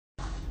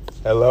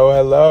Hello,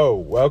 hello.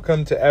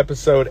 Welcome to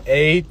episode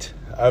 8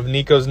 of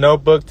Nico's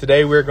Notebook.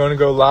 Today we're going to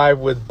go live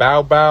with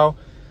Bao Bao.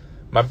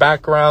 My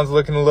background's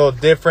looking a little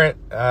different.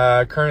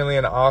 Currently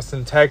in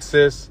Austin,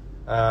 Texas,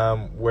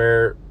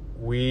 where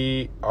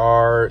we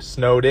are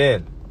snowed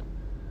in.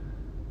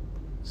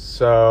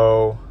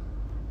 So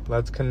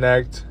let's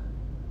connect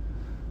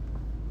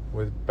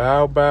with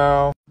Bao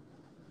Bao.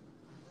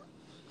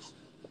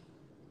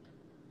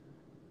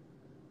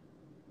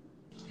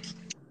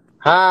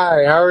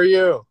 Hi, how are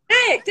you?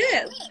 Hey,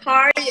 good. How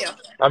are you?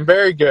 I'm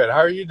very good. How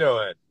are you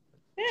doing?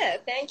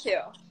 Good, thank you.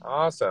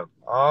 Awesome.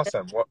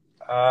 What,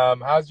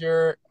 how's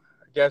your,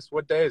 I guess,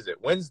 what day is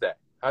it? Wednesday.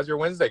 How's your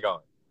Wednesday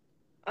going?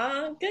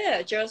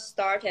 Good. Just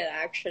started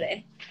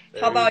actually. How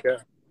There you about go. you?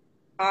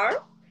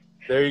 Are?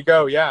 There you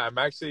go. Yeah,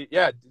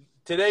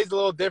 today's a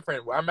little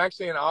different. I'm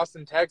actually in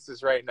Austin,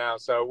 Texas right now.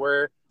 So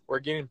we're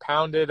getting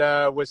pounded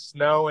with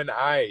snow and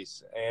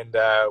ice, and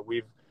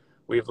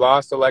we've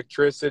lost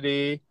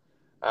electricity,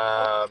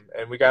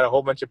 and we got a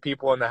whole bunch of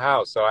people in the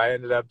house. So I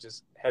ended up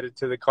just headed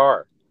to the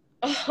car.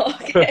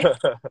 Okay,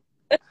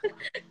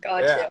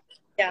 got Yeah. you.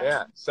 Yeah.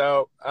 Yeah.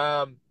 So,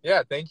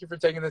 thank you for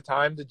taking the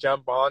time to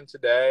jump on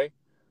today.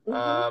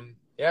 Mm-hmm.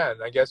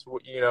 And I guess,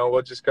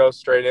 we'll just go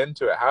straight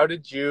into it.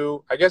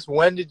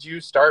 When did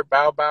you start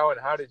Bao Bao and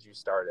how did you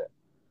start it?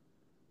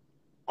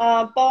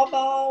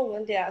 Bao,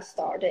 when did I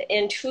start it?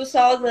 In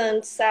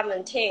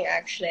 2017,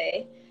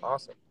 actually.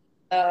 Awesome.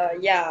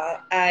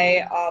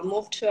 I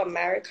moved to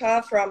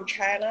America from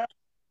China,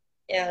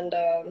 and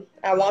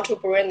I want to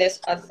bring this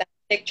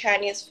authentic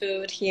Chinese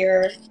food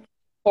here,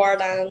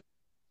 Portland.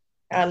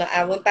 And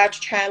I went back to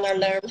China,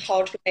 learned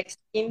how to make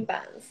steam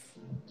buns.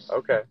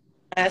 Okay.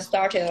 I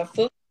started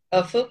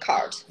a food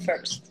cart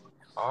first.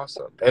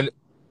 Awesome.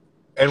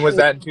 And was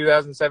that in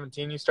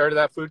 2017 you started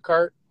that food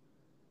cart?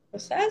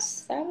 Was that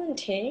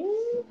 17?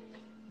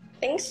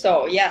 Think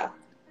so, yeah.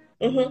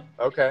 Mm-hmm.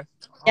 Okay.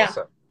 Yeah.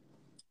 Awesome.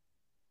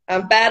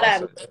 I'm bad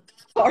at Awesome.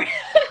 sorry.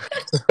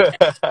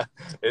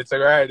 It's all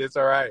right. It's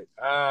all right.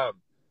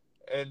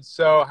 And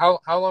so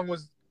how long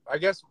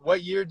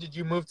what year did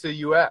you move to the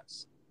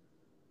US?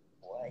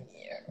 1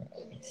 year.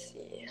 Let me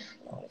see.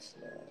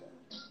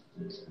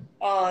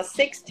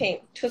 16,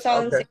 Okay.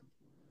 2016.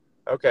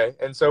 Okay.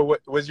 And so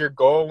what was your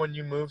goal when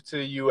you moved to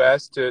the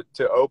US to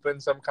open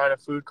some kind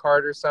of food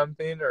cart or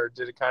something, or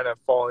did it kind of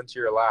fall into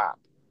your lap?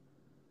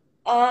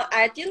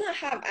 I didn't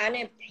have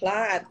any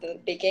plan at the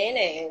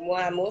beginning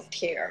when I moved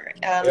here,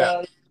 and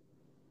Yeah.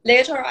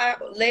 later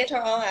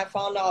on I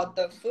found out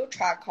the food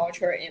truck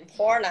culture in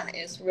Portland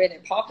is really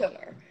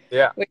popular,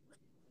 Yeah. which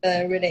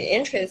is really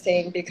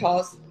interesting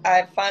because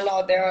I found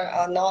out there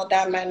are not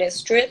that many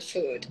street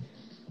food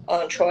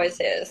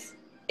choices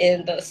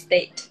in the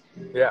state.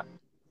 Yeah.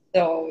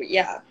 So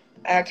yeah,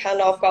 I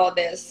kind of got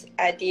this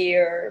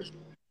idea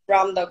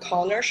from the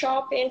corner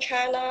shop in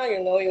China.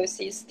 You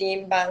see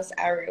steam buns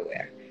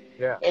everywhere.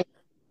 Yeah. And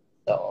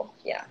so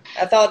yeah,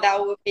 I thought that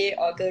would be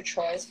a good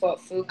choice for a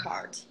food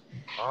cart.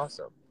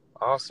 Awesome.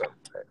 Awesome.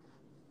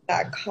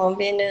 That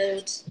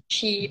convenient,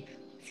 cheap,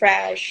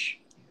 fresh.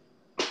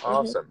 Mm-hmm.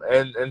 Awesome.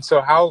 And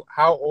so how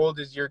old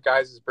is your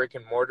guys' brick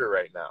and mortar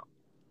right now?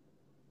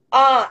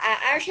 I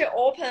actually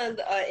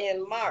opened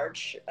in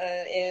March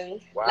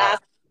in Wow.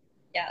 last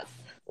yes,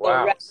 so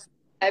Wow.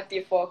 right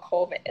before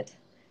COVID.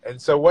 And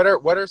so what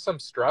are some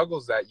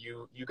struggles that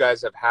you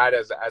guys have had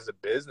as a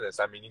business?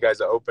 I mean, you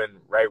guys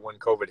opened right when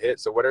COVID hit.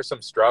 So what are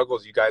some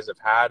struggles you guys have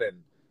had,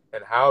 and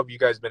how have you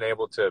guys been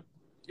able to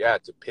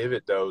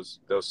pivot those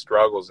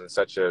struggles in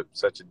such a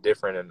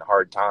different and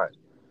hard time?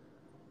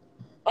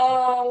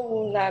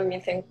 Let me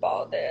think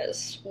about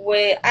this.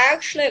 We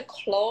actually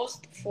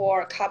closed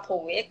for a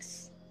couple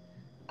weeks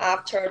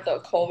after the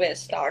COVID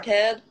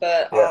started,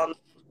 but Yeah.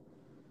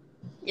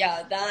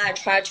 yeah, then I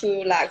tried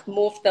to like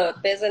move the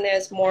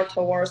business more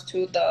towards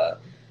to the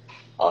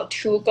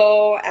to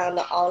go and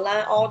the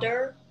online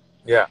order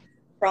Yeah.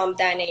 from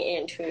dining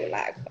into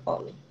like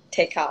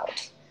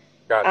takeout.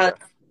 And Gotcha.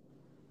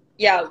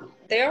 yeah,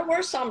 there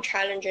were some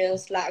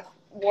challenges like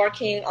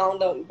working on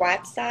the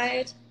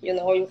website.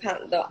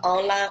 The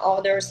online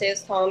order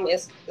system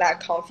is like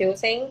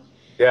confusing.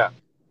 Yeah.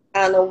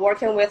 And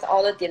working with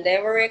all the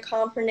delivery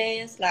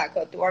companies like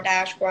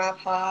DoorDash,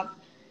 Grubhub,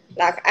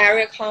 like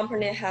every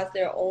company has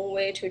their own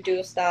way to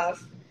do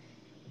stuff.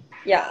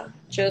 Yeah,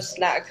 just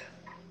like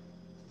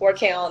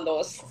working on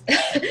those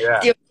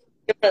Yeah.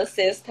 different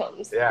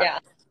systems. Yeah. Yeah,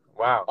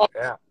 Wow. all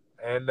Yeah.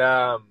 And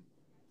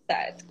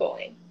that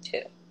going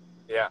too.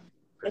 yeah,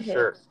 for Mm-hmm.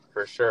 sure.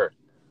 For sure.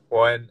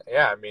 Well, and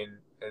yeah, I mean,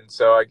 and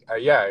so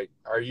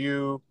are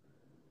you,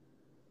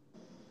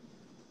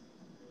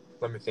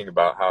 let me think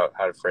about how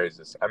to phrase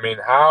this. I mean,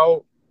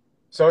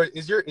 so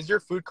is your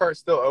food cart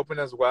still open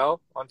as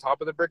well on top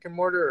of the brick and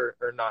mortar,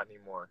 or not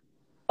anymore?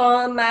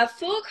 My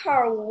food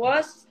cart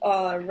was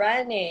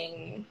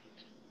running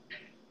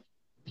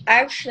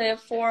actually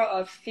for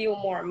a few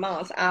more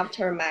months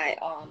after my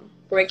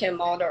brick and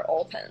mortar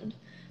opened,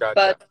 Gotcha.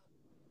 but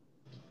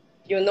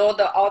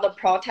the all the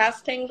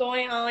protesting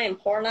going on in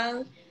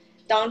Portland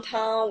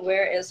downtown,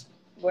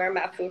 where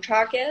my food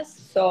truck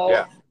is.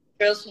 Yeah. So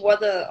just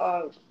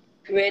wasn't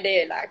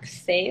really like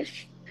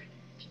safe,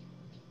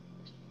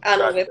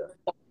 and with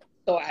Gotcha.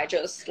 so I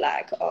just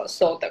like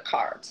sold the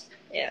cards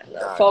and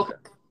Gotcha.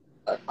 focused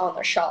on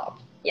the shop.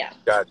 Yeah.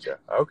 Gotcha.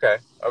 Okay.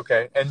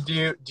 Okay. And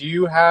do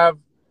you have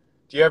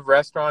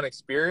restaurant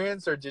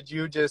experience, or did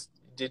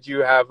you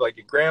have like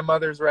a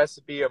grandmother's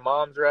recipe, a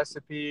mom's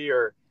recipe,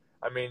 or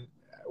I mean,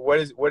 what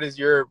is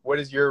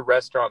your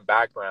restaurant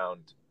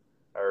background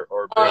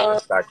or Uh,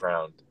 business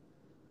background?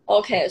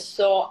 okay,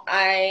 so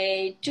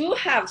I do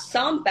have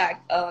some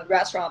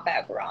restaurant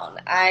background.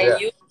 I Yeah.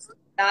 used to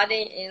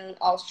study in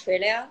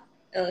Australia,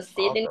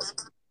 Sydney,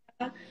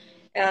 Awesome.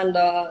 and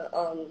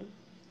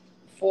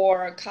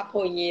for a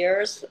couple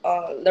years,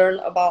 learn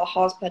about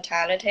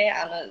hospitality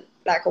and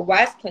like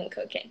Western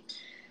cooking,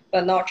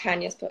 but not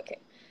Chinese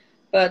cooking.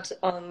 But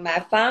my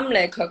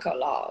family cook a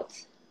lot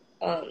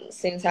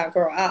since I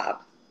grew up.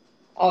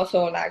 Also,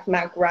 like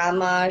my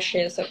grandma,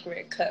 she's a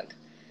great cook.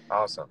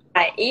 Awesome.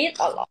 I eat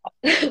a lot,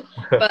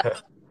 but I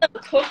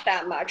didn't cook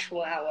that much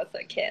when I was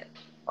a kid.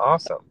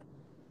 Awesome.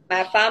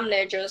 My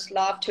family just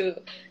love to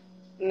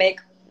make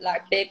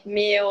like big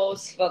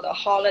meals for the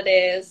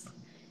holidays,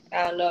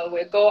 and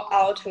we go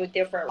out to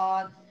different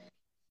spots.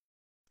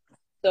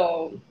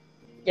 So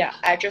yeah,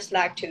 I just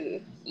like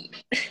to eat.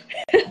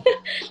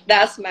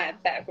 That's my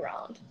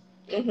background.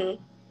 Yeah.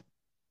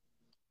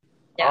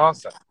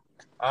 Awesome.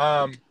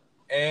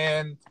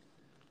 And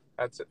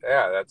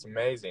that's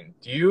amazing.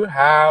 Do you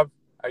have,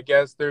 I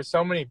guess there's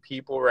so many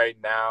people right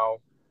now,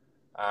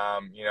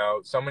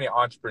 so many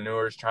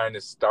entrepreneurs trying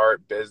to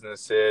start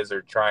businesses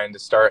or trying to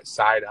start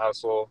side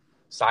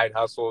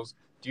hustles.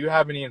 Do you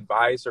have any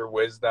advice or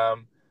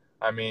wisdom?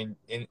 I mean,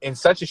 in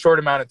such a short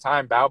amount of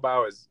time, Bao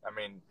Bao is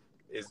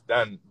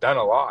done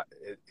a lot.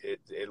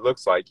 It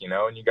looks like,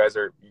 and you guys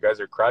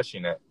are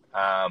crushing it.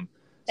 So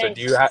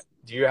Thanks.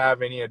 do you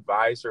have any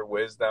advice or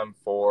wisdom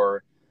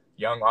for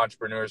young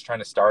entrepreneurs trying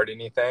to start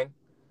anything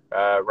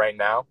right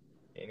now?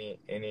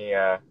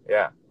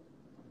 Yeah.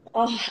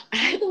 Oh,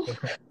 I don't.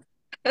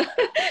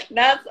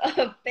 That's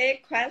a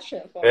big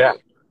question for Yeah. me.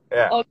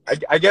 Yeah.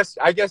 Okay. I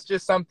guess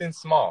just something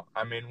small.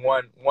 I mean,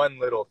 one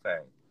little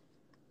thing.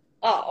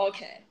 Oh,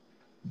 okay.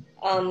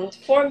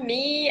 For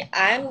me,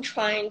 I'm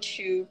trying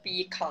to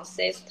be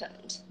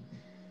consistent.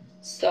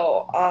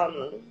 So,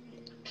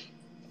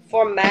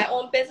 for my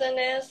own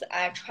business,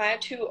 I try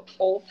to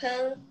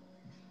open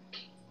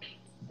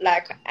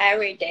like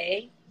every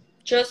day,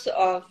 just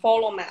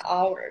follow my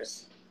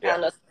hours Yeah.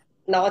 and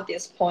not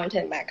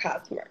disappointing my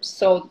customers,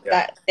 so Yeah.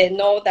 that they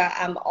know that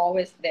I'm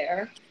always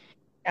there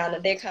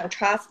and they can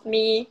trust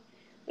me.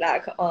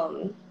 Like I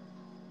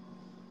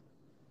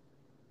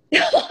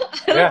Yeah.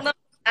 don't know.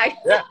 I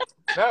Yeah.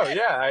 No,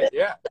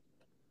 yeah.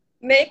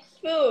 make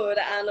food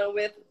and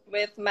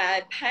with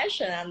my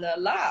passion and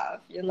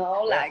love, Yeah.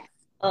 like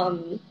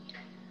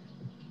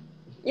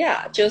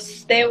yeah,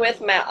 just stay with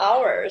my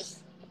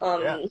hours. Yeah.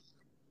 Um,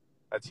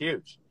 That's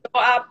huge.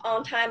 Show up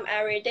on time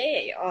every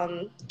day.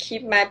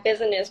 Keep my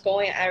business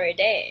going every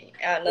day,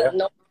 and Yeah.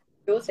 no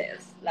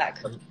excuses.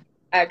 Like Um,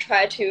 I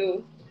try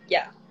to,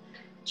 yeah,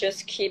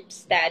 just keep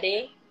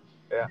steady.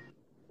 Yeah.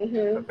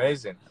 Mm-hmm.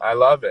 Amazing. I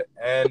love it.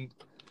 And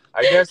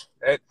I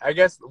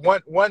guess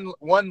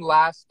one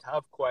last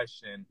tough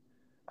question.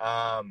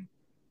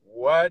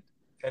 What,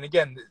 and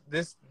again,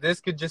 this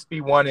could just be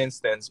one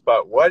instance,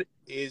 but what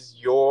is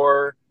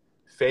your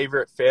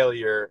favorite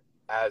failure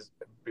as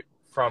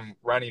from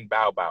running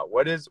Bao Bao?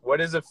 What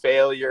is a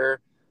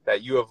failure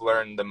that you have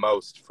learned the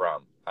most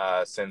from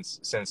since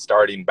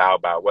starting Bao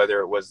Bao, whether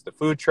it was the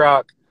food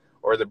truck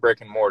or the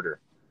brick and mortar?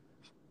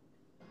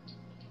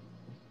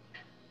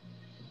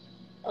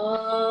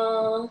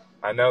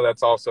 I know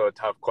that's also a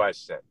tough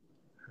question.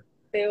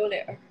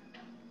 Failure.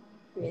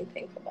 Let me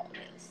think about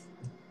this.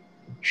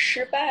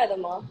 失败的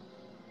吗？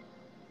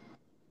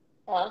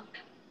啊，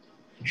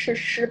是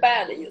失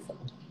败的意思吗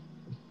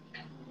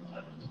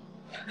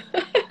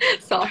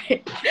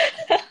？Sorry.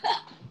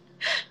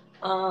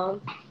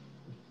 um,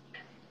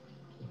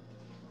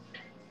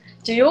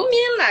 do you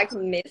mean like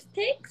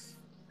mistakes?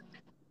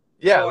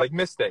 Yeah, Or like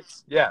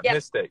mistakes. Yeah, yeah.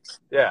 mistakes.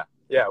 Yeah.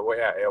 Yeah, well,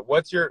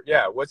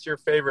 yeah. What's your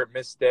favorite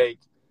mistake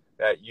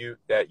that you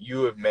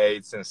have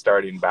made since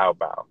starting Bao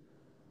Bao?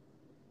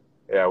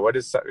 Yeah, what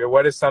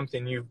is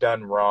something you've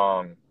done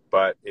wrong,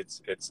 but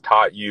it's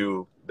taught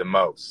you the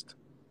most?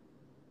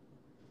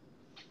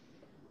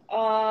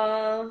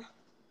 What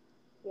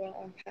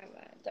have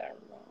I done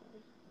wrong?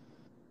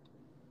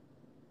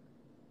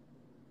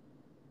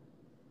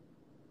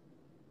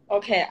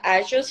 Okay,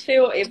 I just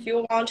feel if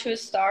you want to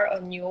start a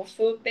new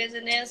food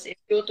business, if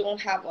you don't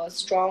have a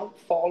strong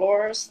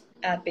followers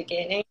at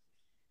beginning,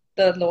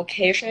 the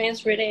location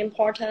is really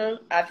important.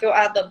 I feel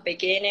at the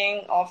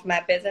beginning of my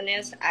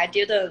business, I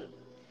didn't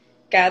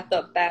get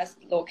the best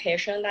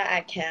location that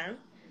I can.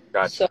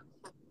 Gotcha. So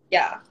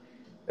yeah,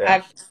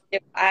 Yeah.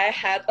 if I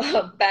had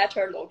a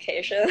better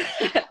location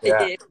at Yeah.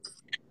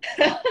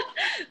 beginning,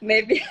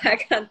 maybe I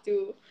can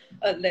do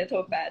a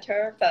little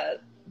better.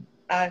 But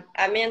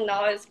I mean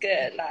now it's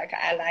good. Like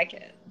I like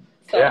it.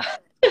 So Yeah.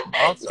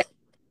 Awesome.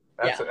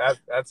 Yeah.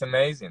 That's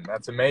amazing.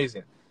 That's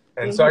amazing.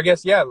 And so Mm-hmm. I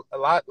guess, yeah,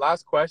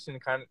 last question,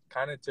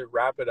 kind of to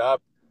wrap it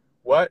up.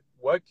 What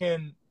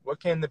can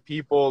the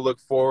people look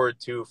forward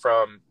to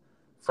from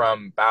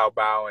Bao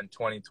Bao in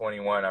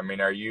 2021? I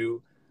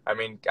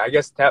mean, I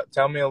guess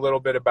tell me a little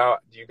bit about,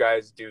 do you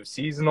guys do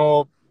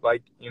seasonal,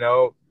 like,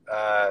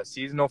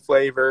 seasonal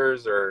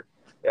flavors, or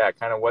yeah,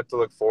 kind of what to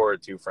look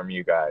forward to from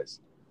you guys?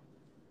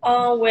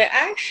 We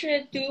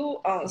actually do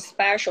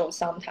special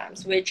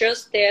sometimes. We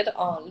just did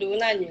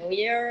Lunar New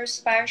Year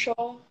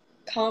special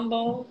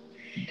combo,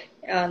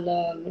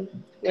 and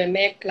we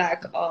make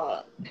like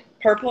a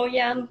purple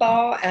yam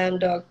ball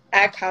and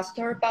egg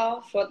custard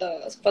ball for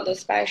the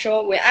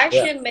special. We Yeah.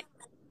 actually make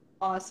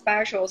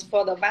specials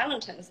for the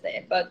Valentine's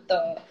Day, but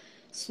the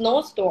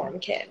snowstorm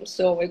came,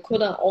 so we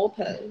couldn't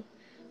open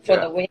for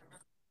Yeah. the winter.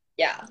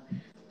 Yeah,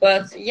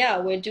 but yeah,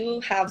 we do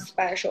have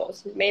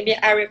specials. Maybe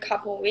every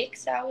couple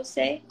weeks, I would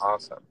say.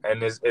 Awesome.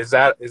 And is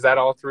that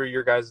all through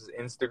your guys'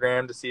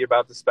 Instagram to see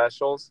about the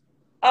specials?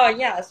 Oh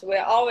yes, we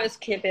always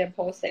keep it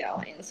posted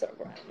on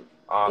Instagram.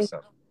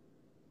 Awesome.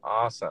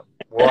 Awesome.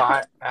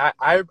 Well,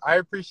 I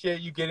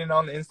appreciate you getting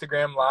on the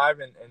Instagram live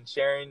and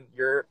sharing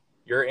your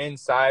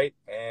insight.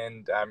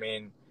 And I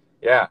mean,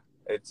 yeah,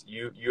 it's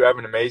you have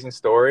an amazing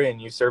story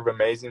and you serve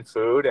amazing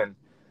food. And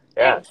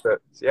Thanks.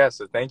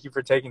 so thank you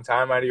for taking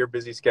time out of your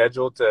busy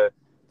schedule to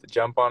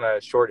jump on a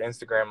short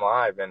Instagram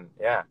live. And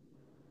yeah,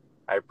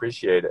 I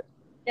appreciate it.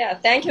 Yeah,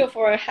 thank you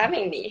for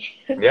having me.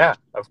 Yeah,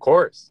 of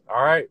course.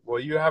 All right. Well,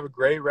 you have a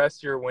great rest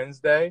of your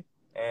Wednesday.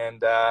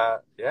 And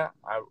yeah,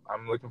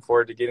 I'm looking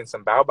forward to getting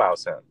some Bao Bao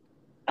soon.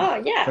 Oh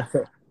yeah,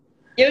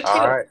 you All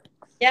too. right.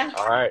 Yeah.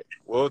 All right.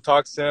 We'll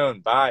talk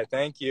soon. Bye.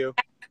 Thank you.